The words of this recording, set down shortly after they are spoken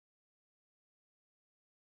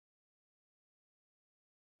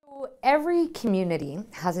Every community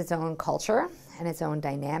has its own culture and its own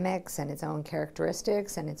dynamics and its own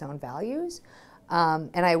characteristics and its own values.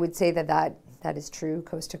 And I would say that is true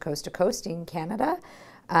coast to coast to coast in Canada.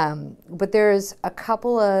 But there's a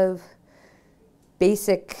couple of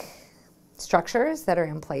basic structures that are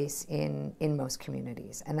in place in most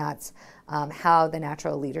communities. And that's how the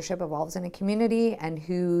natural leadership evolves in a community and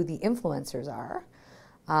who the influencers are,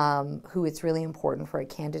 who it's really important for a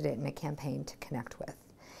candidate in a campaign to connect with.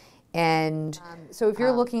 And so if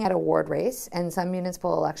you're looking at a ward race, and some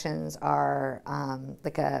municipal elections are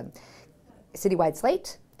like a citywide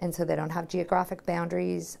slate, and so they don't have geographic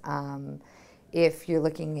boundaries. If you're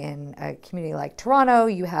looking in a community like Toronto,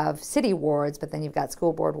 you have city wards, but then you've got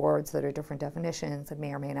school board wards that are different definitions that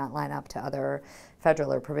may or may not line up to other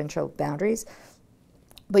federal or provincial boundaries.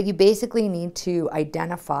 But you basically need to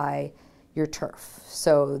identify your turf.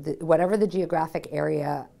 So whatever the geographic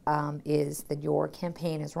area is that your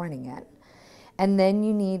campaign is running in. And then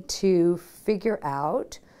you need to figure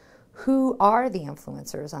out who are the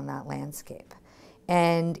influencers on that landscape.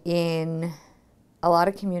 And in a lot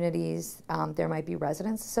of communities, there might be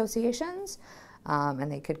residents associations, and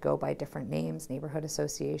they could go by different names, neighborhood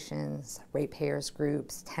associations, ratepayers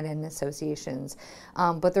groups, tenant associations,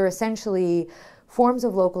 but they're essentially forms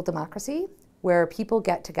of local democracy where people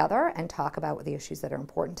get together and talk about the issues that are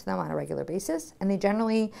important to them on a regular basis. And they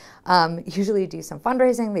generally usually do some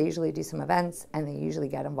fundraising, they usually do some events, and they usually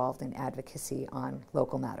get involved in advocacy on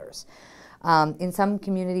local matters. In some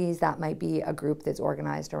communities, that might be a group that's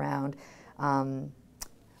organized around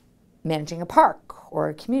managing a park or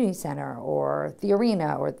a community center or the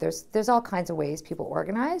arena, or there's all kinds of ways people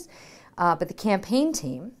organize. But the campaign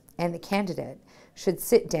team and the candidate should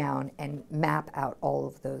sit down and map out all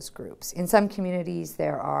of those groups. In some communities,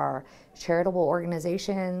 there are charitable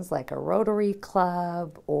organizations like a Rotary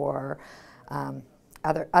Club or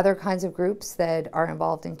other kinds of groups that are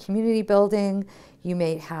involved in community building. You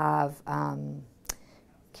may have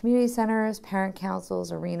community centers, parent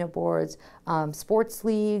councils, arena boards, sports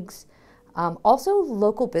leagues, also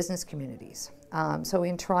local business communities. So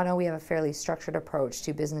in Toronto, we have a fairly structured approach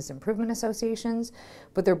to business improvement associations,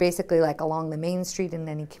 but they're basically like along the main street in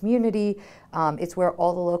any community. It's where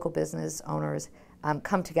all the local business owners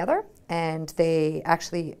come together, and they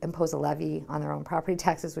actually impose a levy on their own property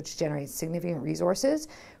taxes, which generates significant resources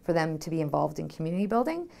for them to be involved in community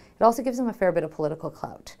building. It also gives them a fair bit of political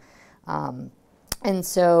clout. And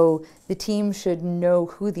so the team should know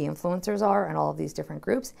who the influencers are in all of these different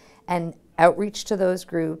groups and outreach to those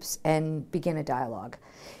groups and begin a dialogue.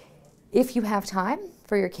 If you have time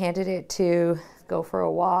for your candidate to go for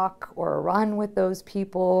a walk or a run with those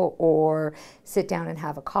people, or sit down and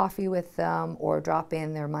have a coffee with them, or drop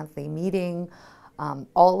in their monthly meeting,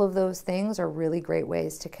 all of those things are really great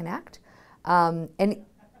ways to connect. And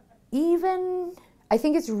even, I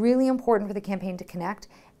think it's really important for the campaign to connect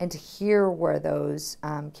and to hear where those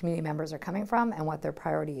community members are coming from and what their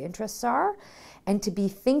priority interests are, and to be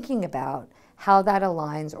thinking about how that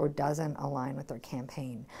aligns or doesn't align with their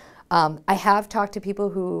campaign. I have talked to people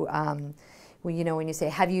who, well, you know, when you say,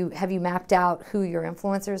 have you mapped out who your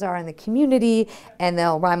influencers are in the community, and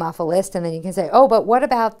they'll rhyme off a list, and then you can say, oh, but what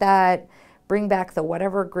about that bring back the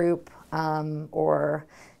whatever group, or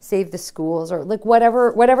save the schools, or like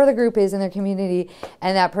whatever the group is in their community,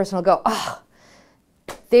 and that person will go, oh,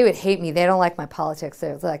 they would hate me. They don't like my politics.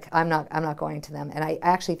 They're like, I'm not going to them. And I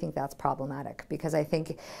actually think that's problematic, because I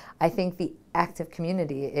think the active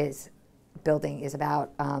community building is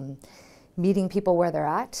about meeting people where they're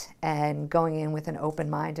at and going in with an open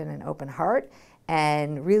mind and an open heart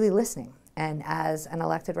and really listening. And as an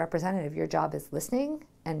elected representative, your job is listening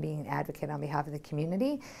and being an advocate on behalf of the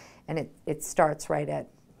community. And it starts right at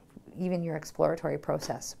even your exploratory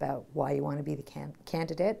process about why you want to be the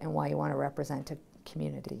candidate and why you want to represent a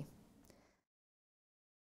community.